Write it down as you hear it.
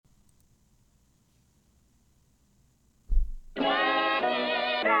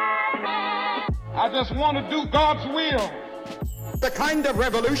I just want to do God's will. The kind of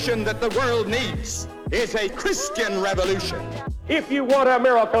revolution that the world needs is a Christian revolution. If you want a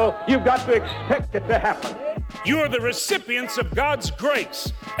miracle, you've got to expect it to happen. You are the recipients of God's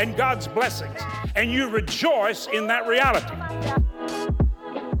grace and God's blessings, and you rejoice in that reality.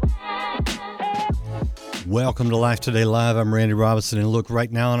 Welcome to Life Today Live. I'm Randy Robinson, and look,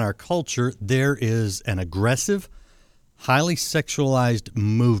 right now in our culture, there is an aggressive, highly sexualized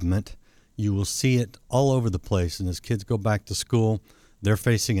movement. You will see it all over the place, and as kids go back to school, they're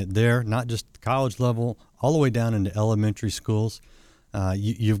facing it there, not just at the college level, all the way down into elementary schools.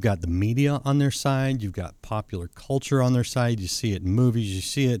 You've got the media on their side. You've got popular culture on their side. You see it in movies. You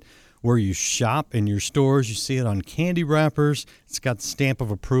see it where you shop in your stores. You see it on candy wrappers. It's got the stamp of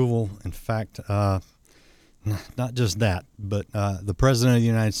approval. In fact, not just that, but the President of the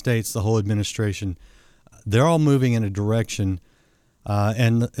United States, the whole administration, they're all moving in a direction.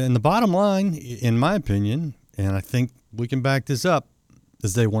 And the bottom line, in my opinion, and I think we can back this up,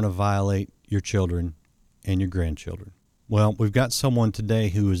 is they want to violate your children and your grandchildren. Well, we've got someone today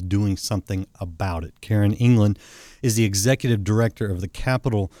who is doing something about it. Karen England is the executive director of the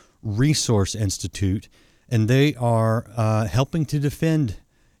Capital Resource Institute, and they are helping to defend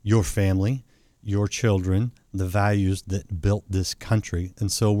your family, your children, the values that built this country.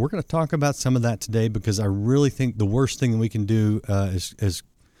 And so we're going to talk about some of that today, because I really think the worst thing we can do as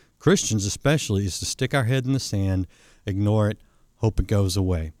Christians especially is to stick our head in the sand, ignore it, hope it goes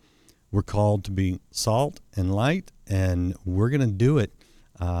away. We're called to be salt and light, and we're going to do it.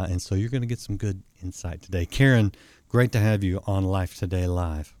 And so you're going to get some good insight today. Karen, great to have you on Life Today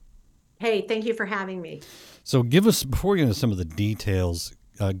Live. Hey, thank you for having me. So give us, before we get into some of the details,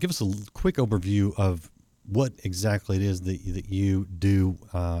 give us a quick overview of what exactly it is that you do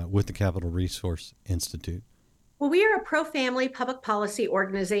with the Capital Resource Institute. Well, we are a pro-family public policy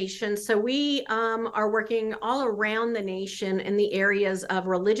organization, so we are working all around the nation in the areas of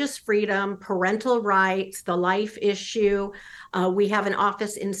religious freedom, parental rights, the life issue. We have an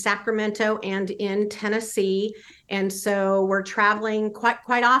office in Sacramento and in Tennessee, and so we're traveling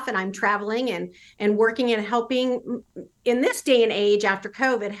quite often. I'm traveling and working and helping in this day and age after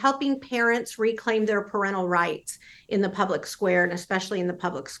COVID, helping parents reclaim their parental rights in the public square and especially in the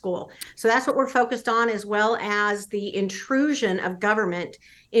public school. So that's what we're focused on, as well as the intrusion of government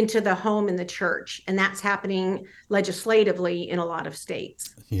into the home and the church. And that's happening legislatively in a lot of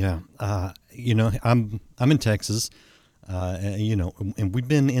states. Yeah. I'm in Texas, and we've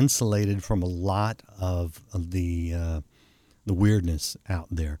been insulated from a lot of the weirdness out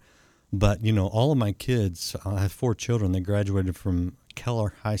there. But, all of my kids, I have 4 children. They graduated from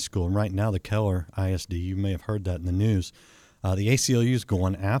Keller High School. And right now, the Keller ISD, you may have heard that in the news, the ACLU is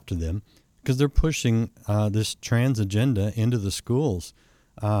going after them because they're pushing this trans agenda into the schools.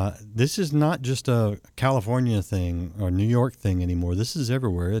 This is not just a California thing or New York thing anymore. This is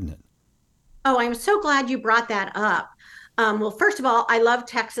everywhere, isn't it? Oh, I'm so glad you brought that up. Well, first of all, I love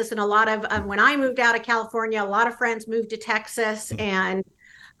Texas, and a lot of when I moved out of California, a lot of friends moved to Texas, and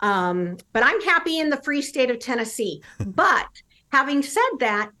but I'm happy in the free state of Tennessee. But having said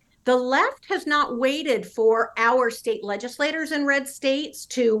that, the left has not waited for our state legislators in red states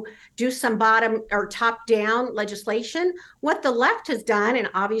to do some bottom or top down legislation. What the left has done,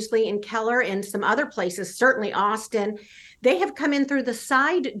 and obviously in Keller and some other places, certainly Austin, they have come in through the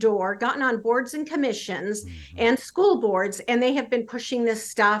side door, gotten on boards and commissions and school boards, and they have been pushing this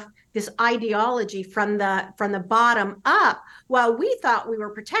stuff, this ideology from the bottom up, while we thought we were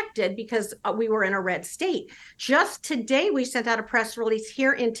protected because we were in a red state. Just today, we sent out a press release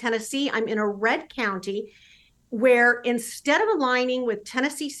here in Tennessee. I'm in a red county where, instead of aligning with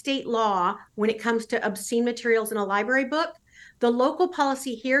Tennessee state law when it comes to obscene materials in a library book, the local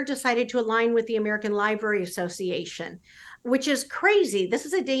policy here decided to align with the American Library Association, which is crazy. This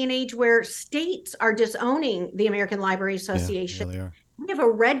is a day and age where states are disowning the American Library Association. Yeah, they are. We have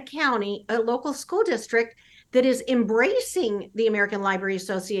a red county, a local school district that is embracing the American Library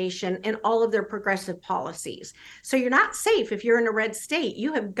Association and all of their progressive policies. So you're not safe if you're in a red state.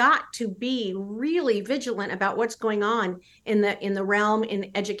 You have got to be really vigilant about what's going on in the realm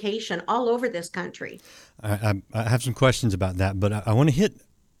in education all over this country. I have some questions about that, but I want to hit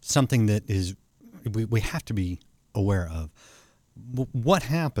something that is we have to be aware of. What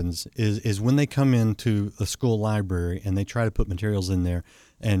happens is when they come into a school library and they try to put materials in there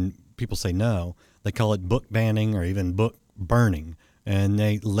and people say no, they call it book banning or even book burning, and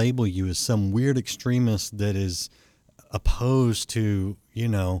they label you as some weird extremist that is opposed to,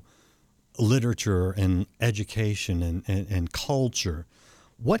 literature and education and culture.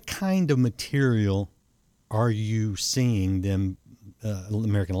 What kind of material are you seeing them,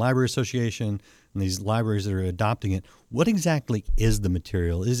 American Library Association, and these libraries that are adopting it. What exactly is the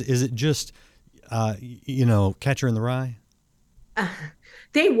material? Is it just, Catcher in the Rye?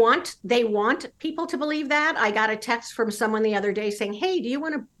 They want people to believe that. I got a text from someone the other day saying, "Hey, do you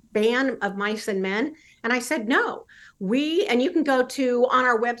want a ban of mice and men?" And I said, "No." And you can go to on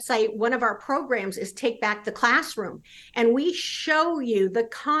our website, one of our programs is Take Back the Classroom, and we show you the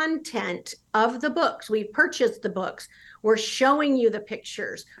content of the books. We've purchased the books. We're showing you the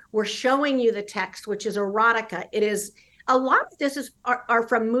pictures. We're showing you the text, which is erotica. It is a lot of this are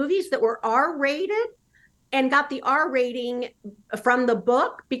from movies that were R-rated and got the R rating from the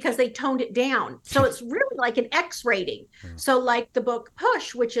book because they toned it down. So it's really like an X rating. So like the book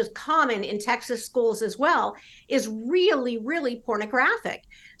Push, which is common in Texas schools as well, is really, really pornographic.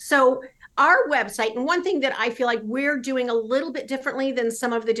 So our website, and one thing that I feel like we're doing a little bit differently than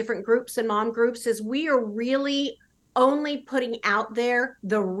some of the different groups and mom groups is we are really only putting out there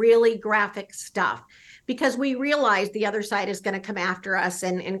the really graphic stuff, because we realize the other side is going to come after us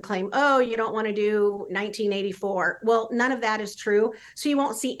and claim, oh, you don't want to do 1984. Well, none of that is true. So you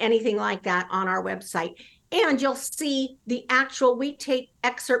won't see anything like that on our website. And you'll see we take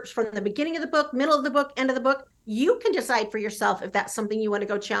excerpts from the beginning of the book, middle of the book, end of the book. You can decide for yourself if that's something you want to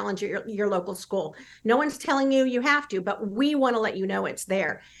go challenge your local school. No one's telling you have to, but we want to let you know it's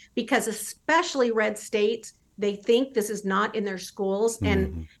there, because especially red states, they think this is not in their schools.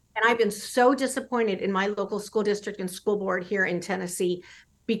 And I've been so disappointed in my local school district and school board here in Tennessee,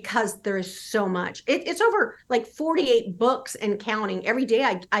 because there is so much. It's over like 48 books and counting. Every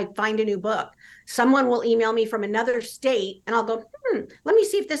day I find a new book. Someone will email me from another state and I'll go, let me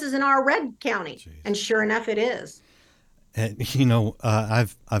see if this is in our red county. Jeez. And sure enough, it is. And,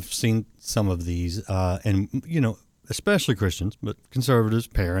 I've seen some of these and, especially Christians, but conservatives,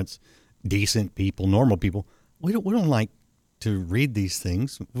 parents, decent people, normal people, we don't like to read these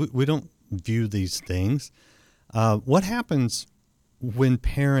things. We don't view these things. What happens when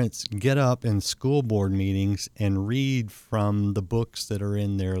parents get up in school board meetings and read from the books that are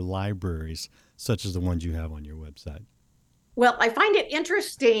in their libraries, such as the ones you have on your website? Well, I find it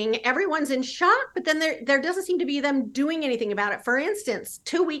interesting. Everyone's in shock, but then there doesn't seem to be them doing anything about it. For instance,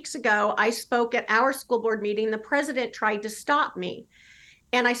 2 weeks ago, I spoke at our school board meeting. The president tried to stop me.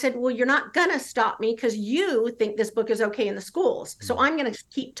 And I said, well, you're not going to stop me because you think this book is okay in the schools. So I'm going to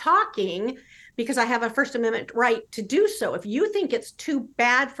keep talking because I have a First Amendment right to do so. If you think it's too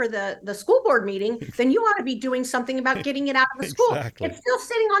bad for the school board meeting, then you ought to be doing something about getting it out of the school. Exactly. It's still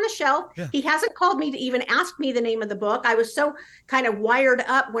sitting on the shelf. Yeah. He hasn't called me to even ask me the name of the book. I was so kind of wired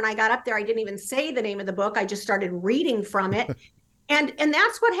up when I got up there. I didn't even say the name of the book. I just started reading from it. and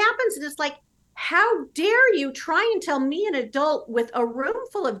that's what happens. And it's like, how dare you try and tell me, an adult with a room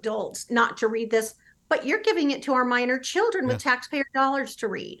full of adults, not to read this, but you're giving it to our minor children with taxpayer dollars to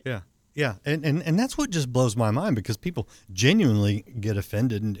read. Yeah. Yeah. And that's what just blows my mind, because people genuinely get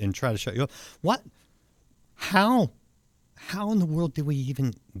offended and try to shut you up. How in the world did we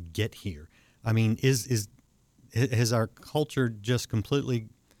even get here? I mean, has our culture just completely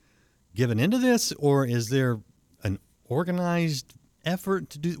given into this, or is there an organized effort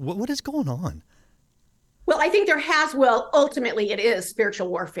to do what is going on? Well, I think ultimately it is spiritual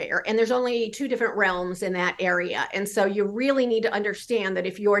warfare, and there's only two different realms in that area. And so you really need to understand that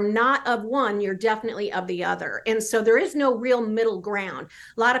if you're not of one, you're definitely of the other. And so there is no real middle ground.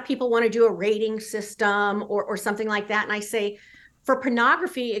 A lot of people want to do a rating system or something like that. And I say, for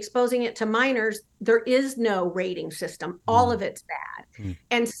pornography, exposing it to minors, there is no rating system. All of it's bad.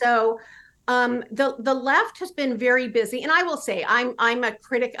 And so the left has been very busy, and I will say I'm a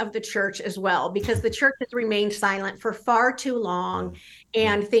critic of the church as well, because the church has remained silent for far too long,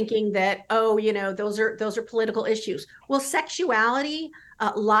 and thinking that those are political issues. Well, sexuality,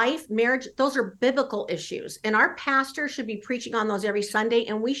 life, marriage, those are biblical issues, and our pastor should be preaching on those every Sunday,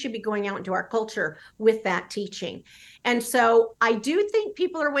 and we should be going out into our culture with that teaching. And so I do think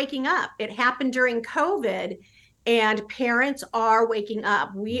people are waking up. It happened during COVID. And parents are waking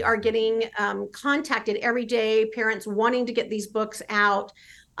up. We are getting contacted every day, parents wanting to get these books out,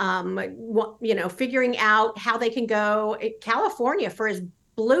 figuring out how they can go. California, for as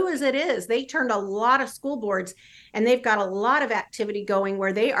blue as it is, they turned a lot of school boards, and they've got a lot of activity going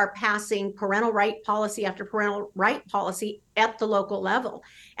where they are passing parental right policy after parental right policy at the local level.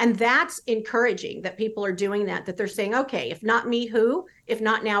 And that's encouraging that people are doing that they're saying, okay, if not me, who? If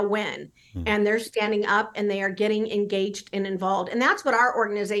not now, when? And they're standing up and they are getting engaged and involved. And that's what our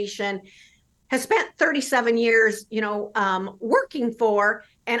organization has spent 37 years, working for.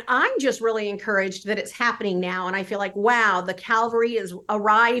 And I'm just really encouraged that it's happening now. And I feel like, wow, the cavalry is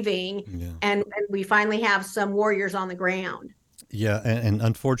arriving, and we finally have some warriors on the ground. Yeah. And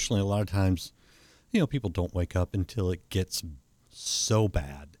unfortunately, a lot of times people don't wake up until it gets so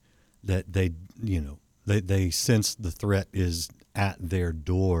bad that they sense the threat is at their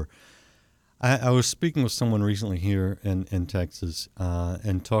door. I was speaking with someone recently here in Texas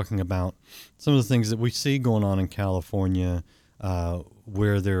and talking about some of the things that we see going on in California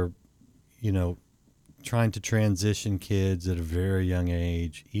where they're, trying to transition kids at a very young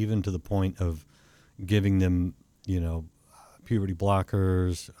age, even to the point of giving them, puberty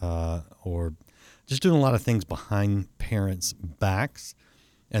blockers or just doing a lot of things behind parents' backs.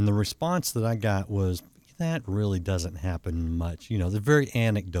 And the response that I got was, that really doesn't happen much. They're very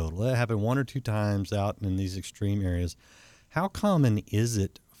anecdotal. That happened one or two times out in these extreme areas. How common is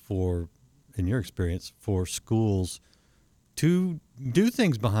it in your experience, for schools to do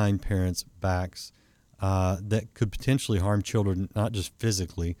things behind parents' backs that could potentially harm children, not just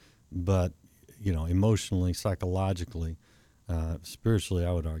physically, but, emotionally, psychologically, spiritually,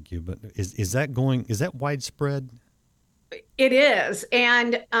 I would argue. But is that widespread? It is.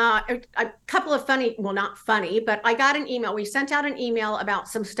 And a couple of not funny, but I got an email. We sent out an email about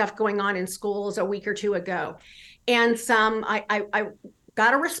some stuff going on in schools a week or two ago. And I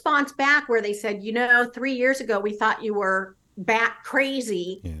got a response back where they said, 3 years ago, we thought you were bat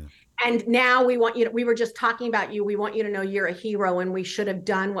crazy. Yeah. And now we were just talking about you. We want you to know you're a hero, and we should have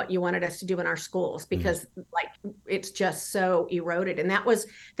done what you wanted us to do in our schools, because it's just so eroded. And that was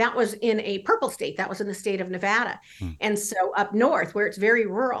in a purple state. That was in the state of Nevada. And so up north, where it's very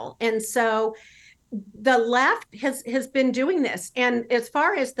rural. And so the left has been doing this. And as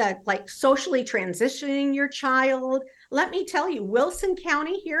far as the socially transitioning your child, let me tell you, Wilson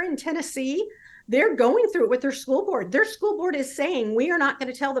County here in Tennessee, they're going through it with their school board. Their school board is saying, we are not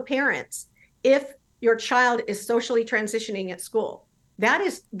going to tell the parents if your child is socially transitioning at school. That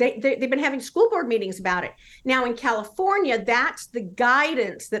is, they've been having school board meetings about it. Now in California, that's the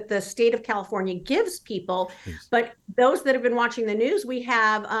guidance that the state of California gives people. Yes. But those that have been watching the news, we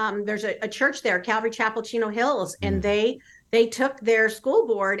have, there's a church there, Calvary Chapel, Chino Hills, and they took their school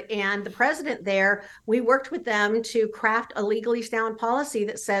board, and the president there, we worked with them to craft a legally sound policy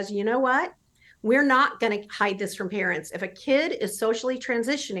that says, you know what? We're not going to hide this from parents. If a kid is socially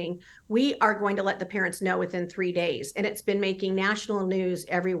transitioning, we are going to let the parents know within 3 days. And it's been making national news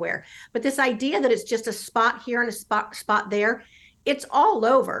everywhere. But this idea that it's just a spot here and a spot there, it's all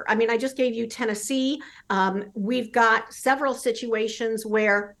over. I mean, I just gave you Tennessee. We've got several situations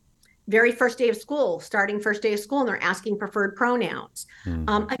where starting first day of school, and they're asking preferred pronouns.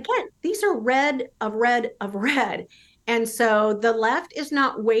 Again, these are red of red of red. And so the left is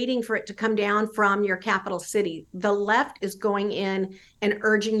not waiting for it to come down from your capital city. The left is going in and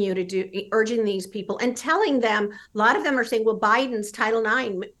urging these people and telling them, a lot of them are saying, well, Biden's Title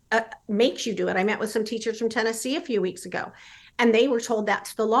IX makes you do it. I met with some teachers from Tennessee a few weeks ago, and they were told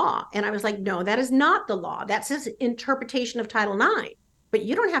that's the law. And I was like, no, that is not the law. That's his interpretation of Title IX. But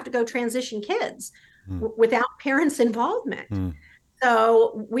you don't have to go transition kids without parents' involvement.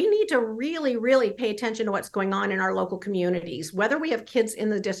 So we need to really, really pay attention to what's going on in our local communities, whether we have kids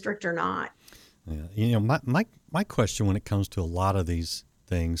in the district or not. Yeah, my question when it comes to a lot of these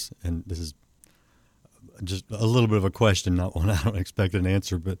things, and this is just a little bit of a question, not one I don't expect an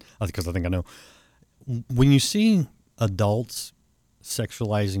answer, but because I think I know. When you see adults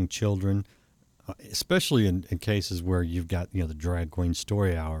sexualizing children, especially in cases where you've got the drag queen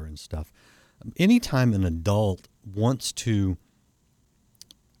story hour and stuff, anytime an adult wants to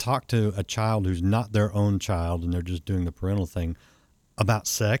talk to a child who's not their own child and they're just doing the parental thing about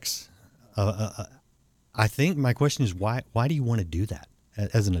sex, I think my question is why do you want to do that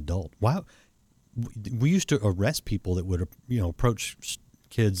as an adult? Why we used to arrest people that would approach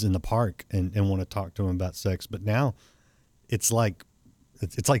kids in the park and want to talk to them about sex, but now it's like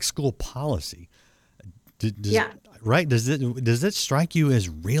school policy. Right? Does it strike you as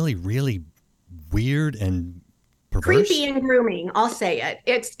really, really weird and perverse? Creepy and grooming, I'll say it.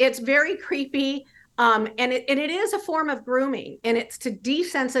 It's very creepy. And it is a form of grooming, and it's to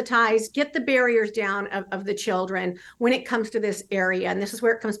desensitize, get the barriers down of the children when it comes to this area. And this is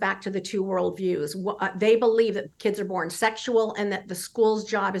where it comes back to the two worldviews. They believe that kids are born sexual, and that the school's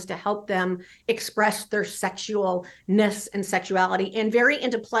job is to help them express their sexualness and sexuality, and very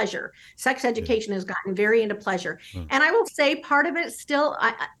into pleasure. Sex education has gotten very into pleasure. And I will say part of it still,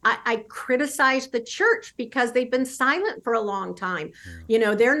 I criticize the church because they've been silent for a long time.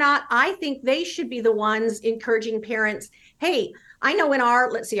 They're not, I think they should be the ones encouraging parents. Hey, I know in our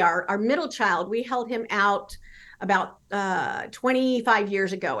middle child, we held him out about 25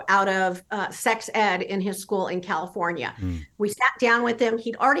 years ago out of sex ed in his school in California. We sat down with him.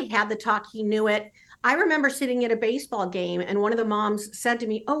 He'd already had the talk. He knew it. I remember sitting at a baseball game and one of the moms said to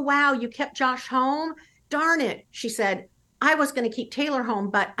me, "Oh, wow, you kept Josh home? Darn it." She said, "I was going to keep Taylor home,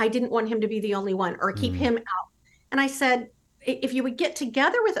 but I didn't want him to be the only one or keep him out." And I said, if you would get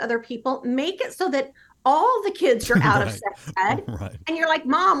together with other people, make it so that all the kids are out of sex ed. Right. And you're like,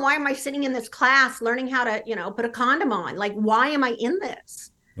 "Mom, why am I sitting in this class learning how to, put a condom on? Like, why am I in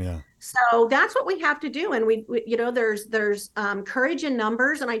this?" Yeah. So that's what we have to do. And we there's courage in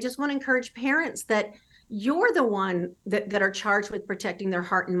numbers. And I just want to encourage parents that you're the one that are charged with protecting their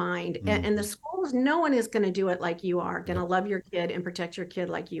heart and mind. And the schools, no one is going to do it like you are, going to love your kid and protect your kid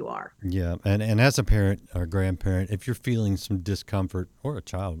like you are. Yeah. And as a parent or grandparent, if you're feeling some discomfort, or a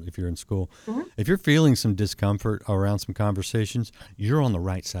child, if you're in school, if you're feeling some discomfort around some conversations, you're on the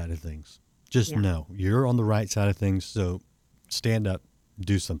right side of things. Just know you're on the right side of things. So stand up,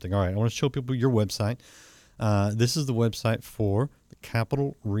 do something. All right. I want to show people your website. This is the website for the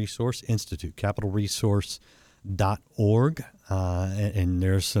Capital Resource Institute, capitalresource.org. And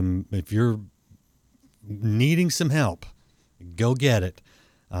there's some, if you're needing some help, go get it.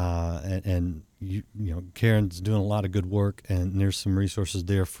 And you know, Karen's doing a lot of good work, and there's some resources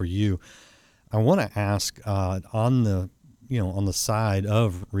there for you. I want to ask on the side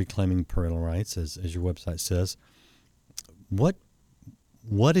of reclaiming parental rights, as your website says, what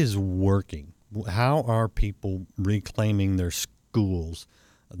is working? How are people reclaiming their schools,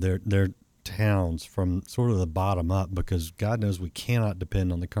 their towns from sort of the bottom up? Because God knows we cannot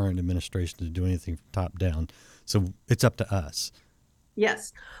depend on the current administration to do anything from top down. So it's up to us.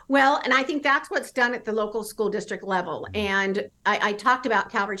 Yes. Well, and I think that's what's done at the local school district level. And I talked about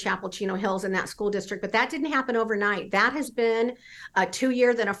Calvary Chapel, Chino Hills, and that school district, but that didn't happen overnight. That has been a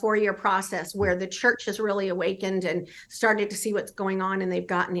 2-year, then a 4-year process where the church has really awakened and started to see what's going on, and they've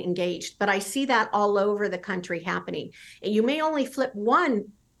gotten engaged. But I see that all over the country happening. And you may only flip one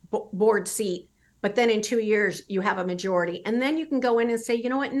board seat, but then in 2 years, you have a majority. And then you can go in and say, you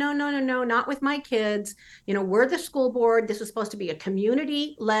know what? No, not with my kids. We're the school board. This is supposed to be a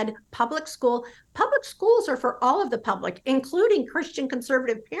community-led public school. Public schools are for all of the public, including Christian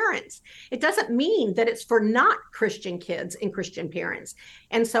conservative parents. It doesn't mean that it's for not Christian kids and Christian parents.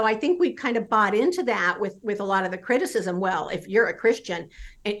 And so I think we've kind of bought into that with a lot of the criticism. Well, if you're a Christian,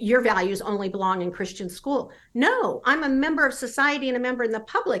 your values only belong in Christian school. No, I'm a member of society and a member in the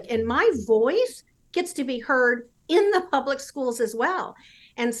public, and my voice gets to be heard in the public schools as well.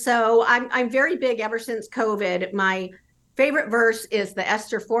 And so I'm very big ever since COVID. My favorite verse is the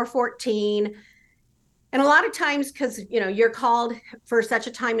Esther 4:14. And a lot of times, because you're called for such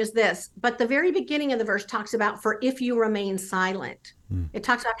a time as this, but the very beginning of the verse talks about, for if you remain silent. It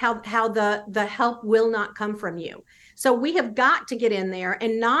talks about how the help will not come from you. So we have got to get in there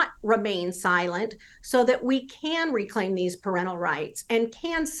and not remain silent so that we can reclaim these parental rights and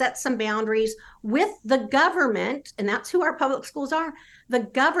can set some boundaries with the government. And that's who our public schools are, the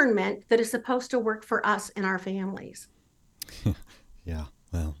government that is supposed to work for us and our families. Yeah,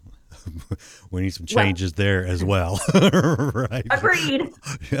 well, we need some changes there as well. Right. Agreed.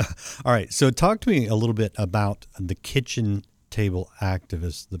 Yeah. All right. So talk to me a little bit about the Kitchen Table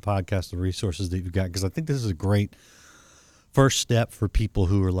Activists, the podcast, the resources that you've got, because I think this is a great first step for people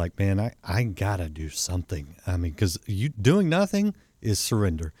who are like, man, I got to do something. I mean, because you doing nothing is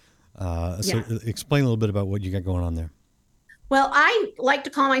surrender. So explain a little bit about what you got going on there. Well, I like to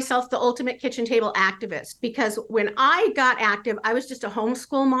call myself the ultimate kitchen table activist, because when I got active, I was just a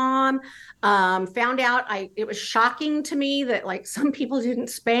homeschool mom. Found out it was shocking to me that like some people didn't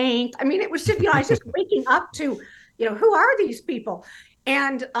spank. I mean, it was just, I was just waking up to, who are these people?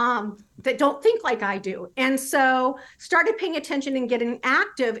 And that don't think like I do. And so started paying attention and getting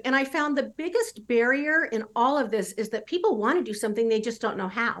active. And I found the biggest barrier in all of this is that people want to do something, they just don't know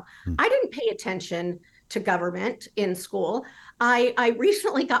how. I didn't pay attention to government in school. I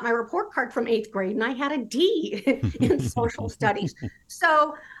recently got my report card from 8th grade and I had a D in social studies.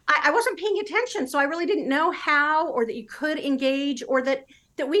 So I wasn't paying attention. So I really didn't know how, or that you could engage, or that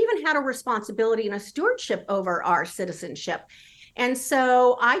we even had a responsibility and a stewardship over our citizenship. And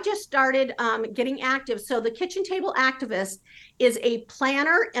so I just started getting active. So the Kitchen Table Activist is a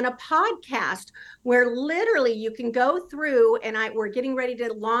planner and a podcast where literally you can go through, and we're getting ready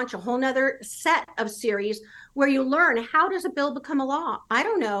to launch a whole nother set of series where you learn, how does a bill become a law? I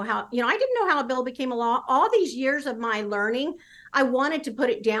don't know how, I didn't know how a bill became a law. All these years of my learning, I wanted to put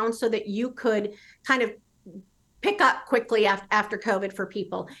it down so that you could kind of pick up quickly after COVID for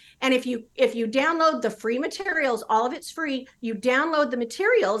people. And if you download the free materials, all of it's free, you download the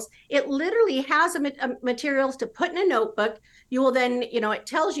materials, it literally has materials to put in a notebook. You will then, it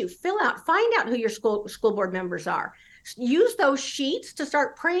tells you, find out who your school board members are. use those sheets to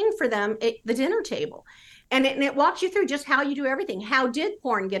start praying for them at the dinner table. And it walks you through just how you do everything. How did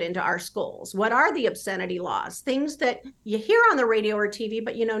porn get into our schools? What are the obscenity laws? Things that you hear on the radio or TV,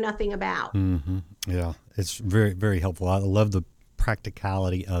 but you know nothing about. Mm-hmm. Yeah, it's very, very helpful. I love the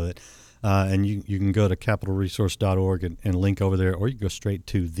practicality of it. And you can go to capitalresource.org and link over there, or you can go straight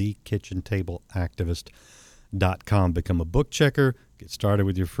to thekitchentableactivist.com. Become a book checker, get started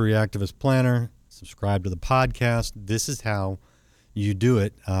with your free activist planner, subscribe to the podcast. This is how you do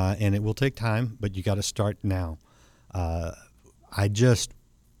it, and it will take time, but you got to start now. I'm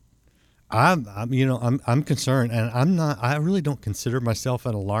concerned, and I really don't consider myself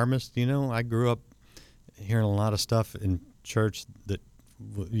an alarmist. I grew up hearing a lot of stuff in church that,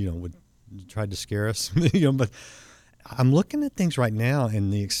 would try to scare us, but I'm looking at things right now,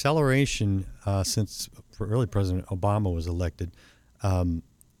 and the acceleration since early President Obama was elected,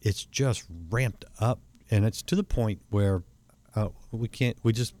 it's just ramped up, and it's to the point where we can't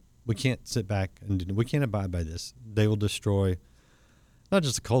sit back and we can't abide by this. They will destroy not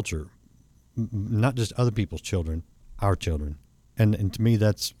just the culture, not just other people's children, our children. And to me,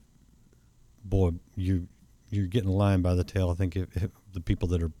 that's, boy, you're getting a lion by the tail. I think if the people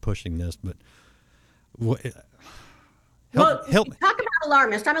that are pushing this, but help. Talk about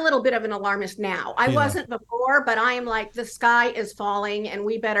alarmist. I'm a little bit of an alarmist now. I wasn't before, but I am like, the sky is falling and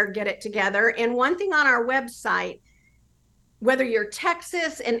we better get it together. And one thing on our website, whether you're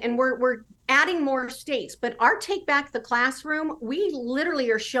Texas, and we're adding more states, but our Take Back the Classroom, we literally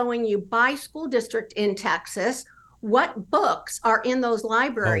are showing you by school district in Texas what books are in those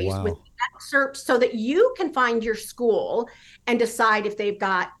libraries with excerpts so that you can find your school and decide if they've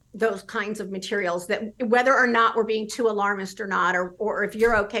got those kinds of materials, that whether or not we're being too alarmist or not, or if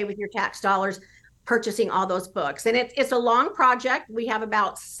you're okay with your tax dollars purchasing all those books. And it's a long project. We have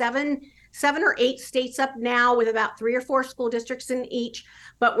about seven or eight states up now, with about 3 or 4 school districts in each,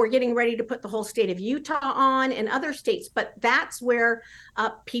 but we're getting ready to put the whole state of Utah on and other states. But that's where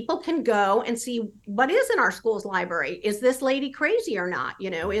people can go and see what is in our school's library. Is this lady crazy or not?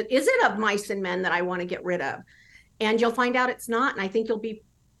 Is it of mice and men that I want to get rid of? And you'll find out it's not. And I think you'll be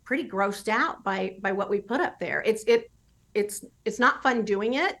pretty grossed out by what we put up there. It's not fun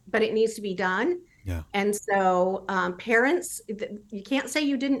doing it, but it needs to be done. Yeah. And so parents, you can't say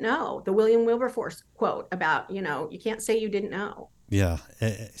you didn't know. The William Wilberforce quote about, you can't say you didn't know. Yeah.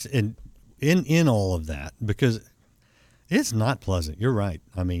 And in all of that, because it's not pleasant. You're right.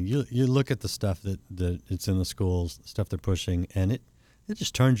 I mean, you look at the stuff that it's in the schools, the stuff they're pushing, and it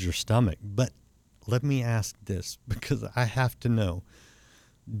just turns your stomach. But let me ask this, because I have to know,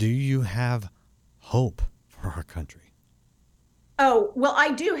 do you have hope for our country? Oh, well,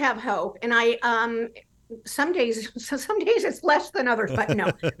 I do have hope. And some days it's less than others, but no,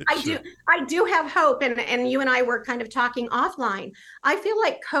 I do have hope. And you and I were kind of talking offline. I feel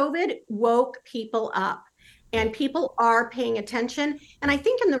like COVID woke people up, and people are paying attention. And I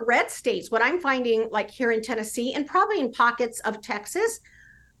think in the red states, what I'm finding, like here in Tennessee and probably in pockets of Texas,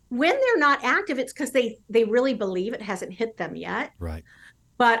 when they're not active, it's because they really believe it hasn't hit them yet. Right.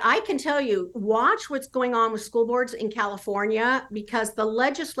 But I can tell you, watch what's going on with school boards in California, because the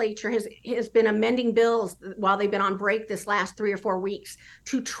legislature has been amending bills while they've been on break this last 3 or 4 weeks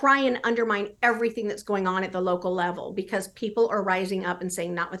to try and undermine everything that's going on at the local level, because people are rising up and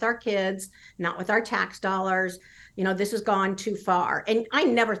saying, not with our kids, not with our tax dollars. This has gone too far. And I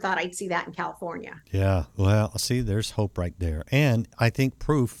never thought I'd see that in California. Yeah. Well, see, there's hope right there. And I think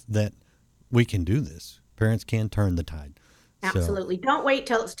proof that we can do this. Parents can turn the tide. Absolutely. So, don't wait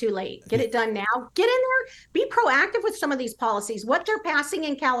till it's too late. Get it done now. Get in there. Be proactive with some of these policies. What they're passing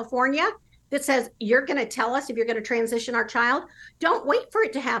in California that says you're going to tell us if you're going to transition our child. Don't wait for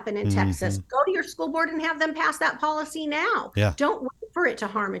it to happen in Texas. Go to your school board and have them pass that policy now. Yeah. Don't wait for it to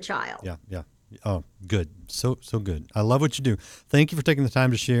harm a child. Yeah. Oh, good. So good. I love what you do. Thank you for taking the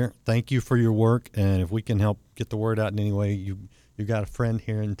time to share. Thank you for your work. And if we can help get the word out in any way, you got a friend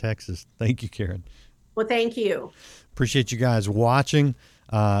here in Texas. Thank you, Karen. Well, thank you. Appreciate you guys watching.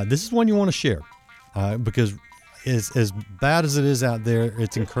 This is one you want to share because as bad as it is out there,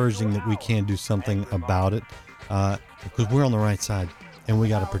 it's encouraging that we can do something about it because we're on the right side and we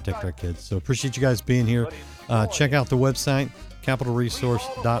got to protect our kids. So appreciate you guys being here. Check out the website,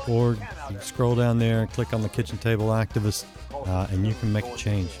 capitalresource.org. You can scroll down there, click on the Kitchen Table Activist, and you can make a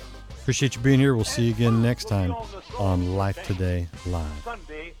change. Appreciate you being here. We'll see you again next time on Life Today Live.